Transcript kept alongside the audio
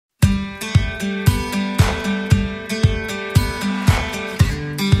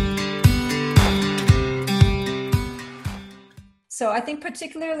So I think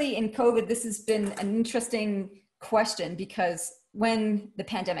particularly in COVID, this has been an interesting question, because when the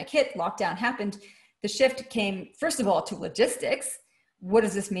pandemic hit, lockdown happened, the shift came, first of all, to logistics. What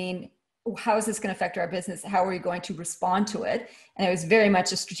does this mean? How is this going to affect our business? How are we going to respond to it? And it was very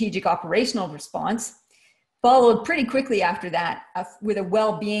much a strategic operational response, followed pretty quickly after that with a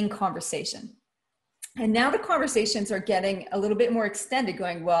well-being conversation. And now the conversations are getting a little bit more extended,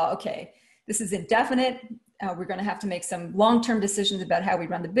 going, well, okay, this is indefinite. We're going to have to make some long-term decisions about how we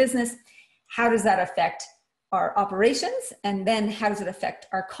run the business. How does that affect our operations? And then how does it affect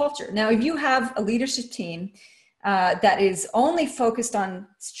our culture? Now, if you have a leadership team that is only focused on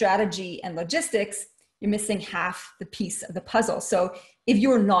strategy and logistics, you're missing half the piece of the puzzle. So if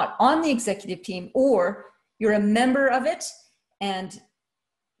you're not on the executive team, or you're a member of it and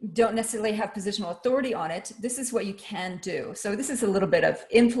don't necessarily have positional authority on it, this is what you can do. So this is a little bit of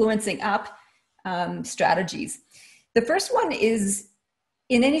influencing up strategies. The first one is,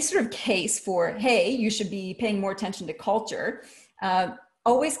 in any sort of case for, hey, you should be paying more attention to culture,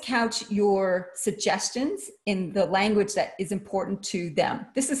 always couch your suggestions in the language that is important to them.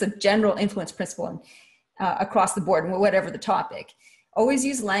 This is a general influence principle across the board, whatever the topic. Always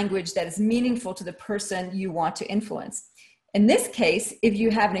use language that is meaningful to the person you want to influence. In this case, if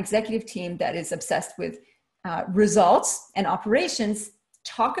you have an executive team that is obsessed with results and operations,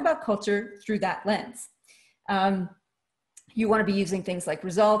 talk about culture through that lens. You want to be using things like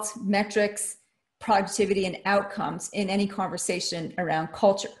results, metrics, productivity, and outcomes in any conversation around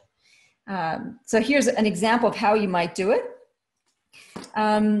culture. So here's an example of how you might do it.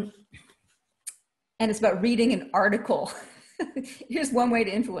 And it's about reading an article. Here's one way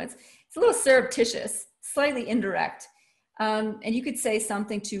to influence. It's a little surreptitious, slightly indirect. And you could say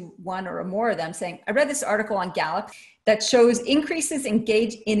something to one or more of them saying, I read this article on Gallup that shows increases in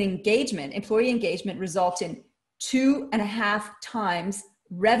engagement, employee engagement, result in 2.5 times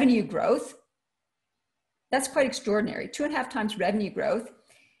revenue growth. That's quite extraordinary. 2.5 times revenue growth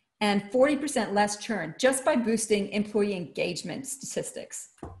and 40% less churn just by boosting employee engagement statistics.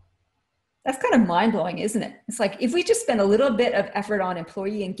 That's kind of mind-blowing, isn't it? It's like, if we just spend a little bit of effort on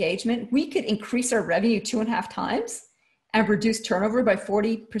employee engagement, we could increase our revenue 2.5 times and reduce turnover by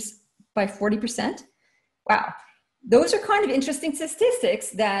 40%. Wow. Those are kind of interesting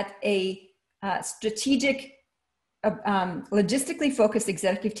statistics that a strategic, logistically focused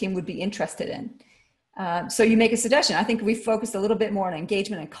executive team would be interested in. So you make a suggestion. I think if we focused a little bit more on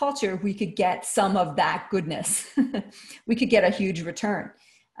engagement and culture, we could get some of that goodness. We could get a huge return.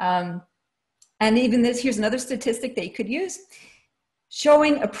 And even this, here's another statistic that you could use.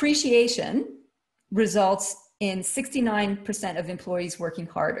 Showing appreciation results in 69% of employees working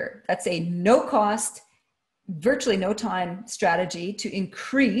harder. That's a no cost, virtually no time strategy to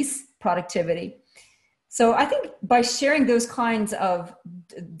increase productivity. So I think by sharing those kinds of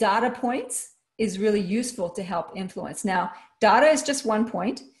data points is really useful to help influence. Now, data is just one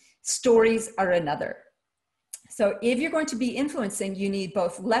point, stories are another. So if you're going to be influencing, you need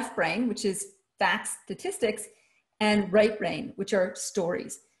both left brain, which is facts, statistics, and right brain, which are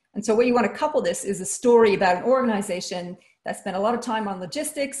stories. And so what you want to couple this is a story about an organization that spent a lot of time on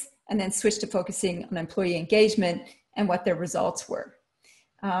logistics and then switched to focusing on employee engagement and what their results were.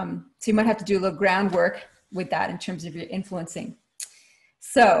 So you might have to do a little groundwork with that in terms of your influencing.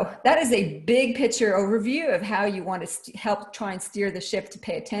 So that is a big picture overview of how you want to help try and steer the ship to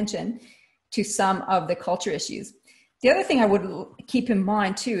pay attention to some of the culture issues. The other thing I would keep in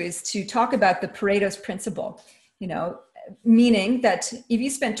mind too is to talk about the Pareto's principle, meaning that if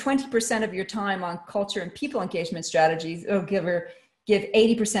you spend 20% of your time on culture and people engagement strategies, it'll give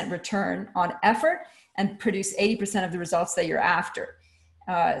 80% return on effort and produce 80% of the results that you're after.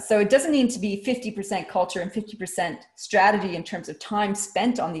 So it doesn't need to be 50% culture and 50% strategy in terms of time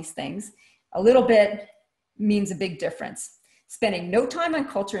spent on these things. A little bit means a big difference. Spending no time on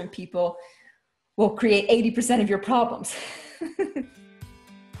culture and people will create 80% of your problems.